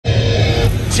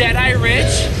Jedi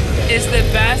Rich is the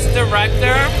best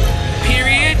director,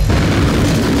 period.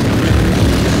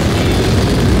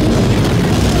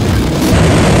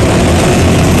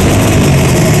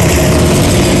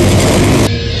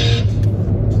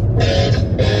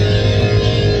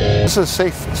 This is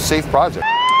a safe project.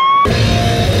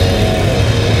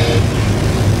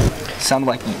 Sounded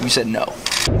like you said no.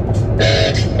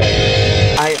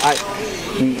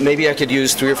 Maybe I could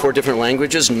use 3 or 4 different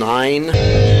languages. 9.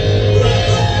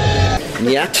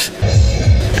 Yet.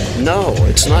 No,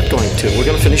 it's not going to. We're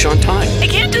going to finish on time. I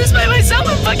can't do this by myself.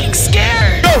 I'm fucking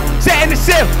scared. Yo, sat in the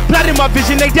cell, plotting my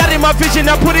vision. They doubted my vision.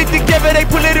 I put it together. They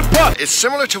pull it apart. It's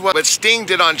similar to what Sting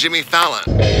did on Jimmy Fallon.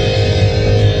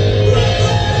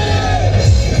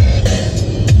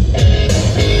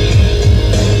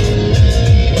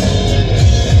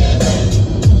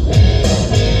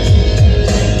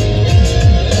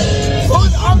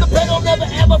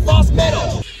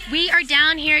 We are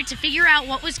down here to figure out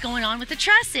what was going on with the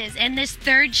trusses and this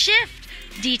third shift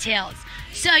details.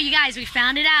 So you guys, we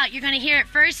found it out. You're going to hear it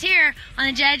first here on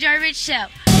the Jedi Rich Show.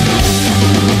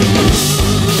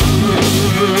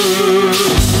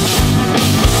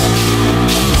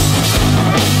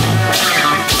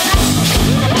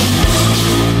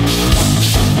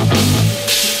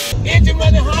 Engine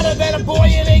running hotter than a boy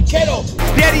in a kettle.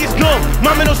 Daddy is gone,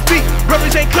 mama don't speak,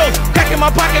 brothers ain't close. Crack in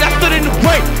my pocket, I stood in the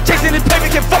brain. Chasing this paper,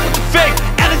 can't fuck with the fame.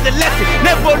 Alice the lesson,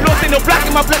 never lost, ain't no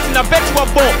blocking my blessing. I bet you I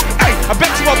ball, hey, I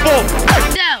bet you I ball.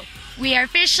 So, we are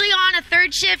officially on a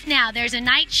third shift now. There's a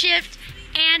night shift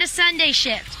and a Sunday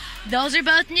shift. Those are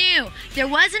both new. There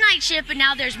was a night shift, but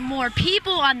now there's more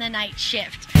people on the night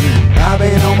shift. I've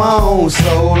been on my own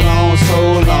so long,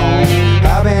 so long.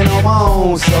 I've been on my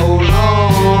own so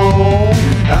long.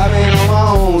 I've been on my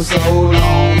own so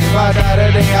long. If I die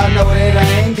today, I know that I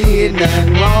ain't did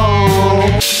nothing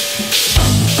wrong.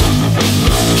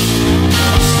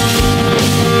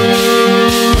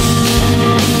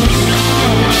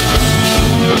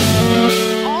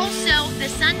 Also, the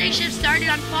Sunday shift started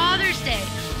on Father's Day,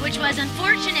 which was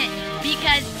unfortunate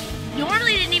because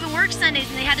normally they didn't even work Sundays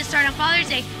and they had to start on Father's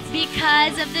Day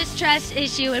because of this trust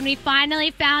issue, and we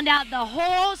finally found out the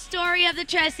whole story of the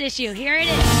trust issue. Here it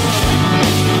is.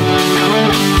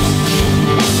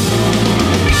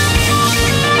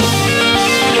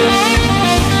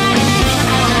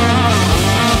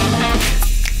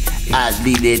 I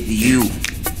leave that to you.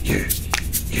 Yeah.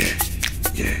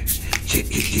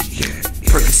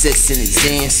 Percocets in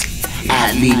advance.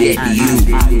 I leave that to you.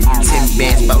 10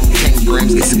 bands, about 10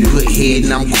 grams, get some good head,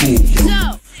 and I'm cool.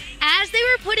 So, as they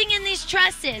were putting in these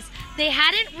trusses, they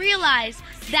hadn't realized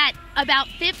that about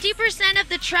 50% of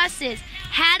the trusses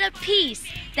had a piece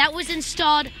that was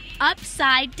installed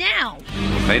upside down.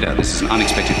 Vader, this is an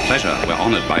unexpected pleasure. We're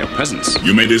honored by your presence.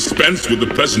 You may dispense with the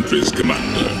pleasantries,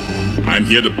 Commander. I'm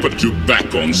here to put you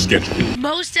back on schedule.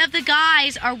 Most of the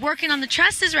guys are working on the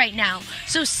trusses right now.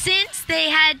 So since they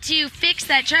had to fix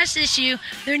that truss issue,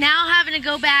 they're now having to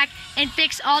go back and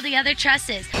fix all the other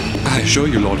trusses. I assure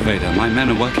you, Lord Vader, my men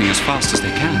are working as fast as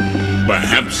they can.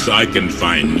 Perhaps I can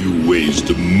find new ways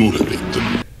to motivate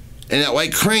them. And that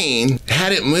white crane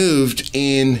hadn't moved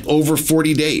in over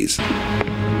 40 days.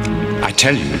 I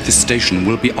tell you, this station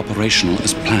will be operational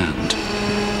as planned.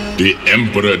 The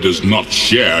Emperor does not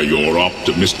share your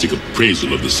optimistic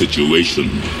appraisal of the situation.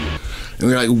 And we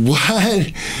were like,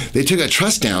 what? They took a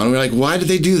truss down. And we were like, why did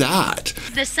they do that?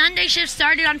 The Sunday shift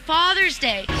started on Father's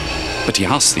Day. But he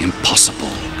asked the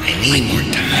impossible. I need more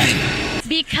time.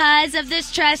 Because of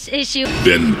this truss issue.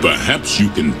 Then perhaps you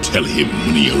can tell him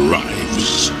when he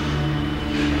arrives.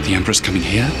 The Emperor's coming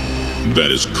here?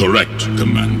 That is correct,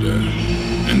 Commander.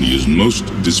 And he is most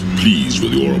displeased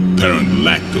with your apparent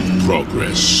lack of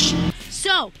progress.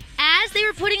 So, as they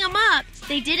were putting them up,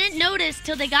 they didn't notice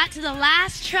till they got to the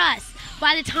last truss.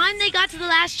 By the time they got to the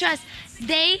last truss,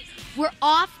 they were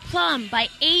off plumb by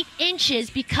 8 inches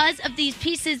because of these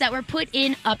pieces that were put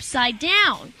in upside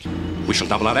down. We shall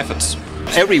double our efforts.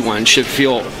 Everyone should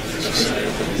feel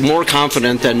more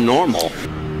confident than normal.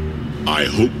 I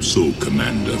hope so,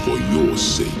 Commander, for your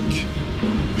sake.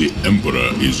 The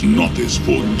Emperor is not as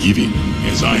forgiving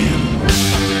as I am.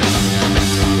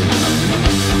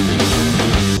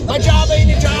 My job ain't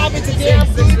a job, it's a damn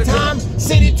free time.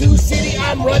 City to city,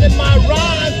 I'm running my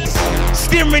rhymes.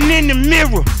 Staring in the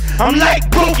mirror, I'm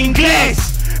like broken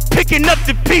glass. Picking up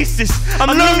the pieces,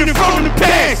 I'm learning from the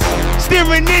past.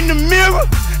 Staring in the mirror,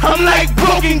 I'm like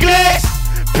broken glass.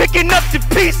 picking up the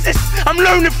pieces. I'm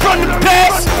learning from the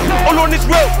past. All on this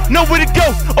road, nowhere to go.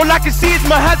 All I can see is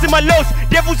my highs and my lows.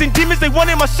 Devils and demons, they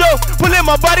wanted my soul. Pulling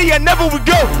my body, I never would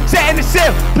go. Sat in the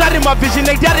cell, plotting my vision.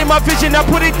 They doubted my vision, I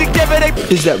put it together.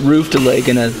 Is that roof delay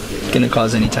gonna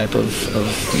cause any type of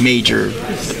major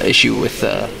issue with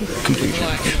completion?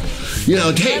 You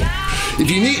know, hey,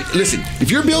 listen,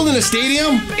 if you're building a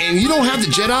stadium and you don't have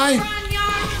the Jedi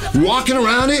walking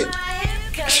around it,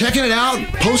 checking it out,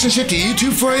 posting shit to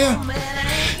YouTube for you,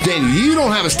 then you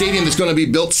don't have a stadium that's going to be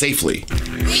built safely.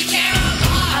 We care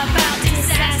about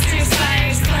disasters,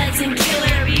 fires, floods, and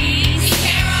killer bees. We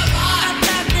care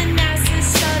about the NASA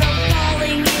shuttle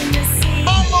falling in the sea.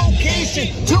 On location,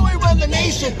 Chewie run the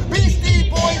nation. Beastie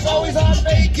Boys always on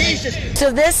vacation.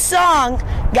 So this song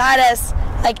got us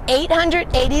like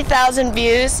 880,000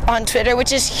 views on Twitter,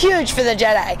 which is huge for the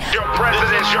Jedi. Your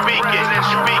president speaking,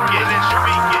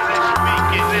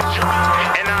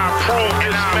 and I approve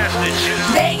this message.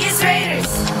 Vegas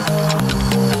Raiders,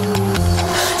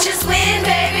 just win,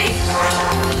 baby.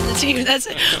 The team, that's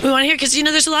we want to hear, because you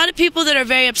know there's a lot of people that are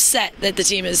very upset that the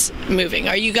team is moving.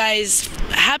 Are you guys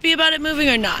happy about it moving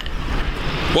or not?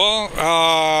 Well,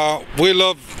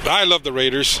 I love the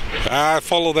Raiders. I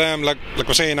follow them, like I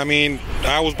was saying. I mean,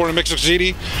 I was born in Mexico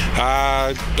City.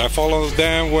 I followed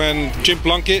them when Jim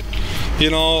Plunkett,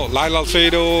 Lyle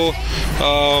Alcedo,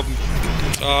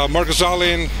 Marcus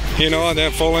Allen, and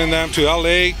then following them to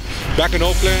LA, back in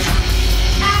Oakland.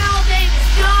 Al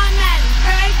Davis, John Madden,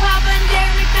 Craig Papa, and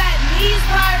Derek Patton. He's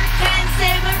Pirate, Ken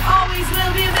Saban, always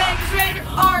will be a Vegas Raider.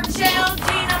 Art Shell,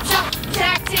 Gene Upshaw,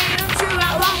 Jack Tatum, True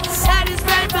Outlaw. That is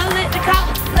Fred Bullitt, the cop.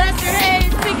 Lester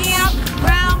Hayes, picking out.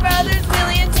 Brown Brothers,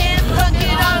 Willie and Tim.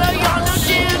 Plunkett Auto, y'all know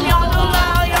Jim, y'all know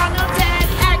Lyle, y'all know Ted.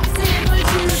 Atkinson,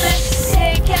 Machusa,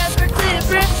 Jay Kessler,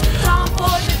 Clifford, Tom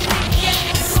Ford, the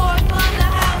Big Ford, Fun, the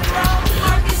House,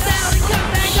 Marcus Allen, come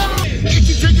back home. If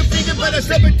you trick a finger, but a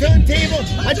separate turntable.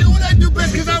 I do what I do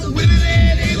best because I'm willing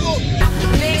and able.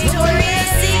 Victoria's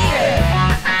Secret,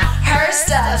 her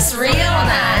stuff's real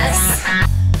nice.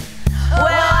 Well,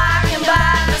 I can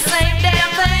buy the same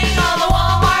damn thing on the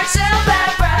Walmart shelf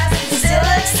at price. It still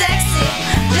looks sexy,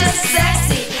 just as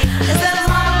sexy as those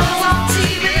models on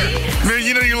TV. Man,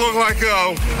 you look like,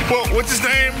 what's his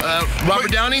name?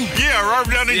 Robert Downey? Yeah,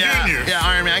 Robert Downey Jr. Yeah,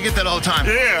 Iron Man. I get that all the time.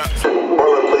 Yeah.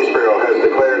 Portland Police Bureau has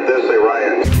declared this a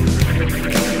riot. We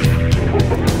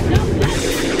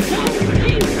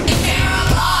care a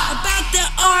lot about the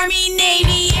Army,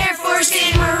 Navy, Air Force,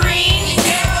 and Marine. We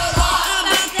care a lot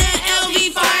about the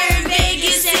LV Fire,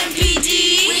 Vegas, MPD.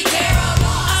 We care a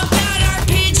lot about our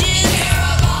pigeons. We care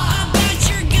a lot about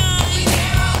your guns. We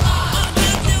care a lot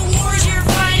about the wars you're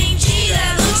fighting. Gee,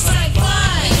 that looks like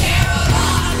fun. We care a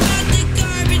lot about the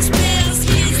garbage pails,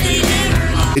 kids they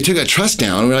never lost. They took a trust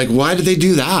down, and we're like, why did they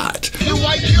do that? You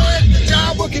white girl at the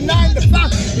job working 9 to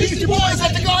 5. These boys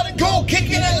at the Garden Gold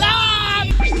kicking it live.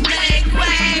 Make way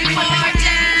for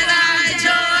Jedi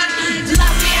joy.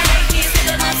 Love me or hate me,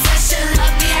 still an obsession.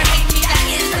 Love me or hate me, that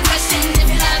is the question. If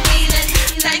you love me, then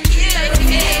thank you. If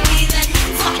you hate me, then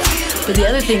fuck you. But the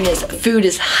other thing is, food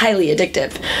is highly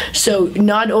addictive. So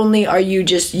not only are you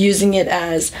just using it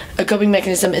as a coping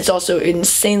mechanism, it's also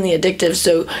insanely addictive,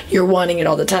 so you're wanting it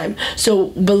all the time. So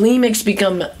bulimics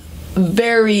become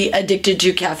very addicted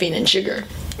to caffeine and sugar.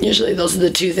 Usually those are the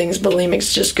two things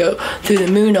bulimics just go through the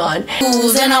moon on.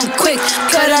 And I'm quick,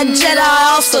 cut a Jedi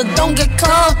off, so don't get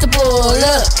comfortable.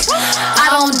 Look, I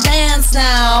don't dance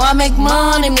now, I make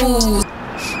money move.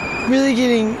 Really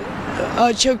getting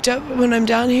choked up when I'm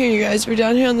down here, you guys. We're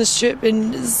down here on the strip,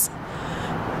 and it's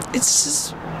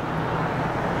just,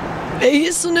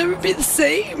 Vegas will never be the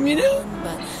same,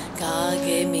 But God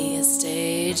gave me a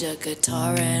stage, a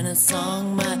guitar, and a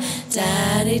song. My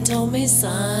daddy told me,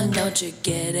 son, don't you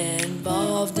get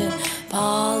involved in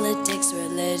politics,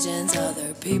 religions,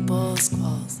 other people's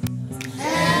squalls.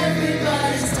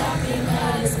 Everybody's talking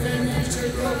about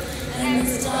exponential growth and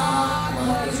the stock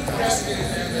market's crashing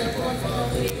and the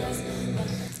portfolios.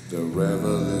 The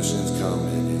revolution's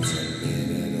coming, it's a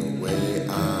minute away.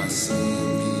 I see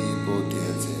people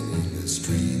dancing in the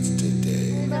streets today.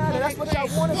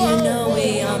 You know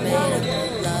we are made up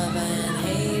of love and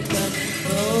hate, but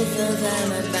both of them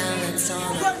are balanced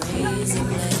on a crazy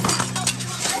plane.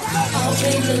 I'll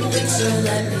paint the picture,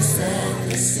 let me set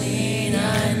the scene.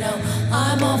 I know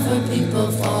I'm all for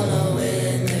people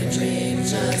following their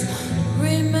dreams. Just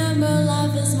remember,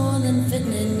 life is more than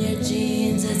fitting in your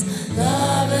jeans. It's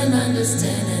love and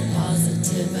understanding,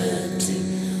 positivity.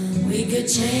 We could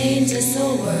change this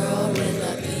whole world with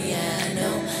a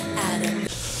piano at a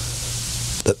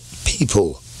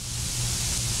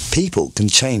People can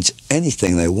change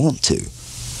anything they want to.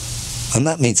 And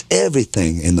that means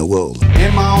everything in the world.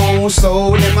 In my own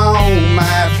soul, in my own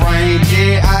mind frame.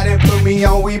 Yeah, I done put me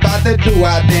on, we bout to do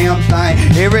our damn thing.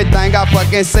 Everything I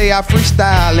fucking say, I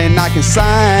freestyle and I can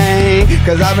sing.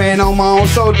 Cause I've been on my own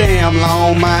so damn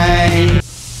long, man.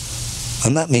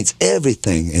 And that means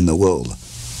everything in the world.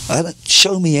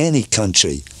 Show me any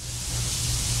country,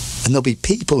 and there'll be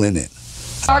people in it.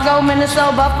 Fargo,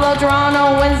 Minnesota, Buffalo,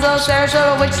 Toronto, Winslow,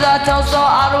 Sarasota, Wichita, Tulsa,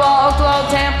 Ottawa, Oklahoma,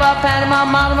 Tampa, Panama,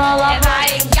 Montreal, and I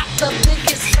ain't got the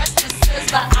biggest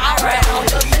justices, but I read all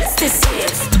the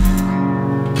businesses.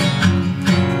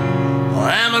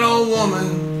 I'm an old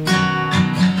woman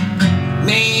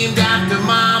named after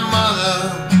my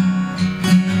mother.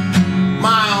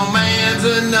 My old man's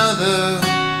another.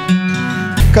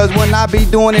 Cause when I be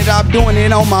doing it, I'm doing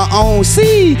it on my own.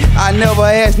 See, I never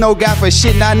asked no guy for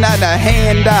shit, not a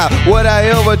handout. What I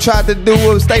ever tried to do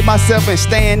was state myself and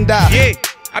stand out. Yeah,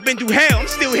 I've been through hell, I'm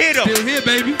still here though. Still here,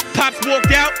 baby. Pops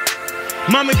walked out,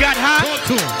 mama got high.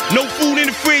 No food in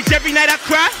the fridge, every night I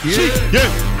cry. Yeah.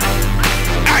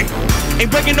 Aight.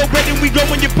 Ain't breaking no bread and we go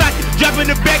in your pocket. Dropping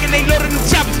the bag and they loading the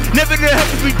choppers. Never to help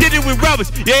us, we did it with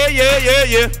robbers. Yeah.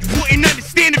 You wouldn't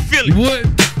understand the feeling. You would.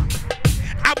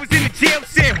 I was in the jail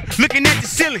cell, looking at the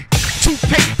ceiling,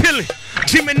 toothpaste peeling,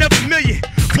 dreaming of $1 million.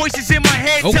 Voices in my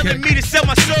head telling me to sell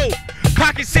my soul.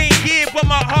 Pockets saying yeah, but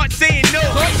my heart saying no.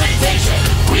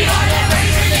 We are that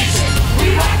regulation.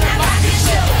 We rock that rocket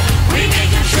shell. We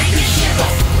make them drink and shiver.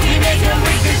 We make them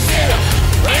wake and sit up.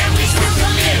 And we still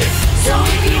committed. So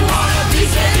if you wanna be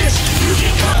finished, you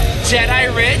can come.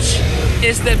 Jedi Rich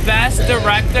is the best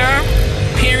director,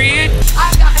 period.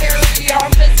 I got hair in the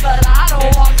armpits, but I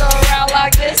don't walk around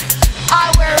like this. I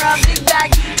wear a big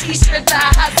baggy t-shirt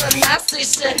that has a nasty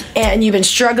shit. And you've been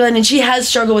struggling, and she has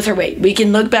struggled with her weight. We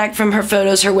can look back from her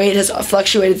photos, her weight has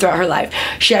fluctuated throughout her life.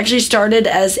 She actually started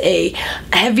as a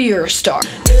heavier star.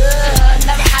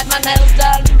 Never had my nails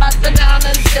done, busted down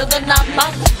until the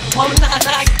month. One night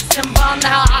I kissed him on,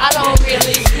 now I don't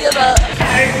really give up.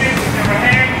 Hey, people, give a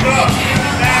hands up.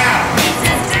 Now. It's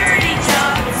a dirty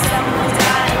job, but someone's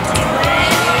gotta do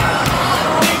it.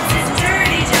 It's a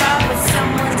dirty job, but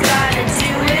someone's gotta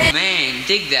do it. Man,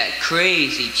 dig that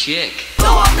crazy chick. Go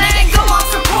on, man, go on,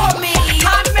 support me.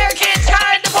 I'm American,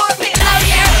 try to deport me. Love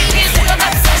you, hate me, it's an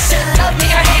obsession. Love me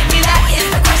or hate me, that is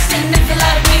the question. If you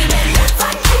love me, then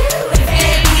fuck you. If you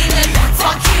hate me, then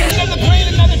fuck you. Another plane,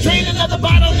 another train, another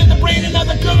bottle in the brain,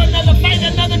 another girl, another fight,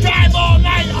 another drive all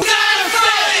night. We gotta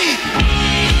fight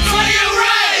for your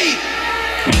right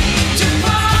to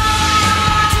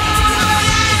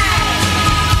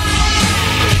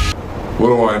What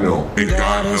do I know? Ain't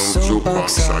got no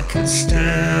soapbox I can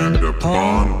stand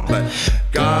upon. But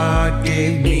God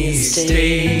gave me a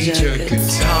stage, a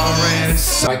guitar, and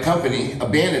My company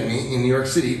abandoned me in New York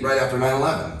City right after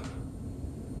 9/11.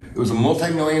 It was a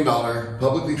multi-million-dollar,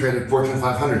 publicly traded Fortune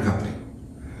 500 company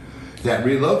that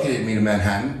relocated me to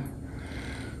Manhattan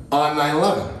on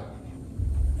 9/11.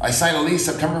 I signed a lease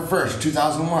September 1st,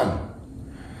 2001.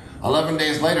 11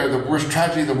 days later, the worst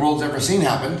tragedy the world's ever seen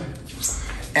happened.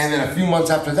 And then a few months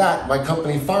after that, my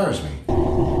company fires me.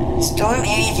 Storm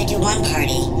Area 51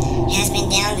 party has been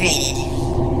downgraded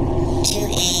to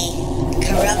a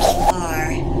karaoke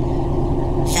bar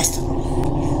festival.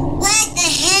 What the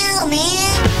hell,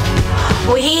 man?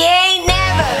 Well, he ain't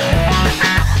never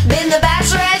been the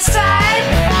bachelorette's type.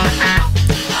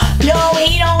 No,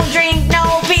 he don't drink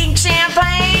no pink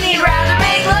champagne. He'd rather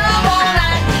make love all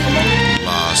night.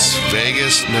 Las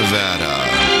Vegas, Nevada.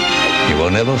 You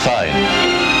will never find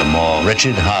a more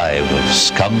wretched hive of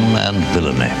scum and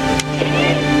villainy.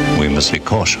 We must be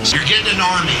cautious. You're getting an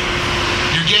army.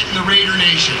 You're getting the Raider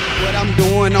Nation. What I'm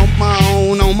doing on my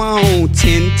own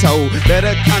 10-toe.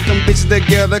 Better count them bitches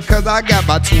together, cause I got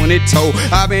about 20 toe.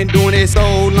 I've been doing it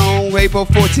so long, April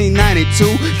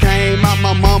 1492. Came out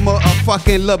my mama a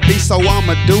fucking little beast, so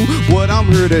I'ma do what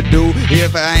I'm here to do.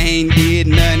 If I ain't did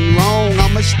nothing wrong,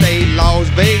 I'ma stay Las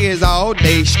Vegas all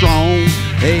day strong.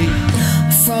 Hey.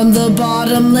 From the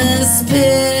bottomless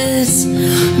pit,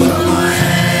 But my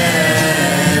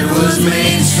head was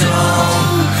made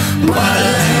strong by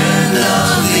the hand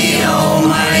of the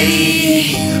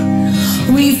Almighty.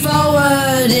 we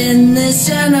forward in this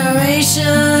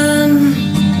generation.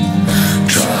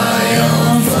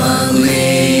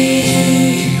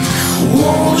 Triumphantly,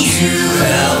 won't you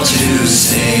help to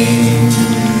sing?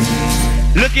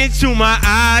 Look into my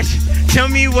eyes, tell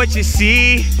me what you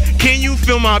see. Can you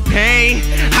feel my pain?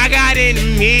 I got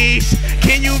enemies.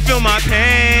 Can you feel my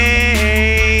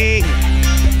pain?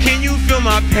 Can you feel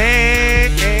my pain?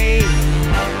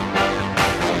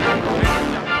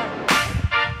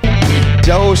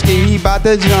 Joeski, he bout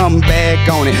to jump back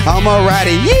on it. I'ma ride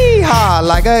it, yeah. Yeehaw,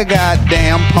 like a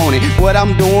goddamn pony. What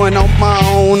I'm doing on my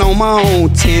own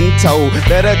 10-toe.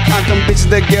 Better count them bitches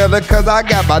together, cause I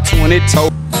got about 20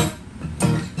 toes.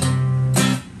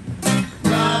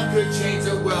 Love could change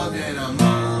the world in a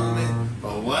moment,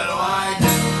 but what do I do?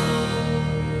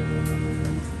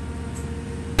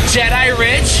 Jedi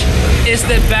Rich is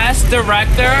the best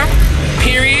director,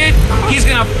 period. He's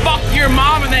gonna fuck your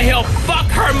mom and then he'll fuck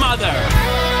her mother.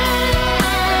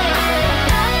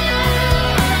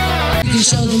 You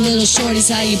show the little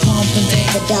shorties how you pump and think.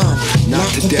 Not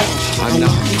to death, I'm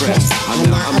not impressed, I'm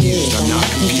not amused, I'm not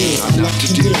confused, I'm not to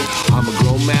do. I'm a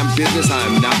grown man business, I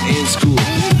am not in school.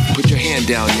 Put your hand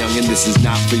down, youngin', this is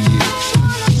not for you.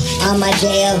 On my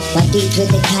jail, my beats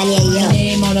with the Kanye, yo. Your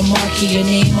name on the market, your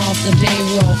name off the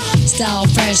payroll. Style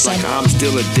fresh, like I'm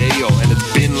still a dayo, and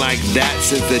it's been like that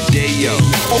since the day, yo.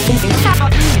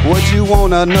 What you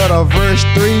want, another verse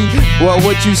 3? Well,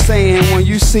 what you saying when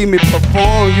you see me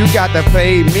perform? You got to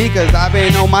pay me, cause I've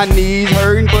been on my knees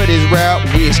hurting, but it's rap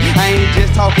wish. I ain't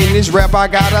just talking this rap, I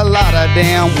got a lot of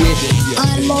damn wishes.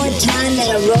 On more time than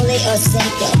a Rolly or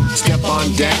Seiko. Step on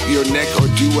deck, your neck, or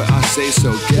do what I say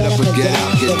so. Get up or get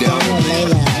out, get down and lay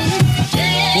low.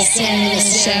 You're standing in the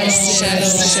shadows.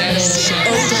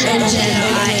 Old Jedi,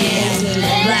 I am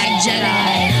Black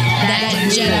Jedi. Black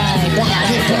Jedi.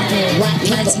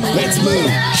 Let's move.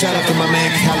 Shout out to my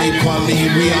man Khalid Kwame.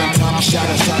 We on top. Shout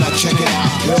out, check it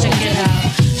out. Check it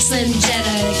out. Slim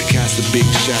Jedi. To cast a big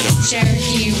shadow.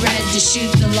 Cherokee red to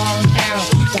shoot the long arrow.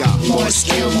 Got more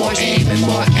skill, more aim, and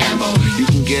more ammo. You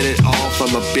can get it all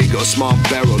from a big or small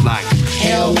barrel like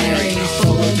Hail Mary,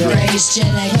 full of grace,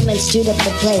 Jedi. Come and shoot up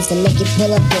the place and make you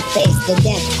pull up your face to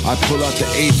death. I pull out the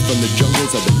ace from the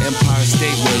jungles of the Empire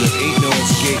State where there ain't no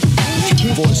escape.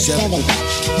 247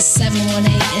 718,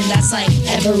 and that's like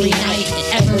every night,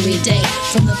 every day.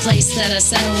 From the place that I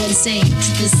settle and sing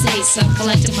to the States, I'm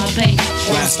collecting my pay.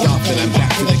 Blast off and I'm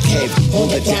back to the cave.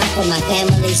 Hold it down for my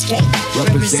family straight.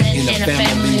 Represent in a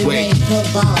family way.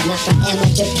 Football, not for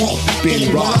amateur play. Big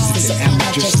Ross is an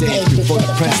amateur stage. Before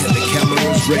the president, the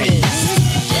cameras raised.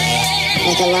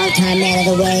 Like a long-time man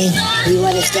of the way, you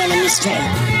understand me straight.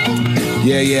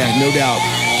 Yeah, no doubt.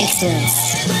 Excellence.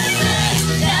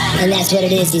 And that's what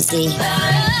it is, you see.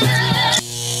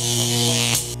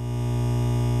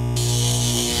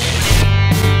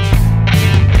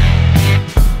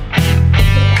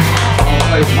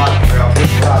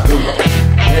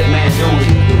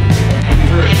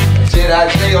 Jedi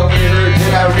stay up in here,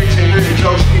 Jedi Rich in here,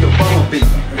 Joe Street of Bumblebee.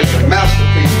 It's a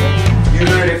masterpiece. You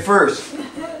heard it first.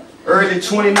 Early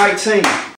 2019.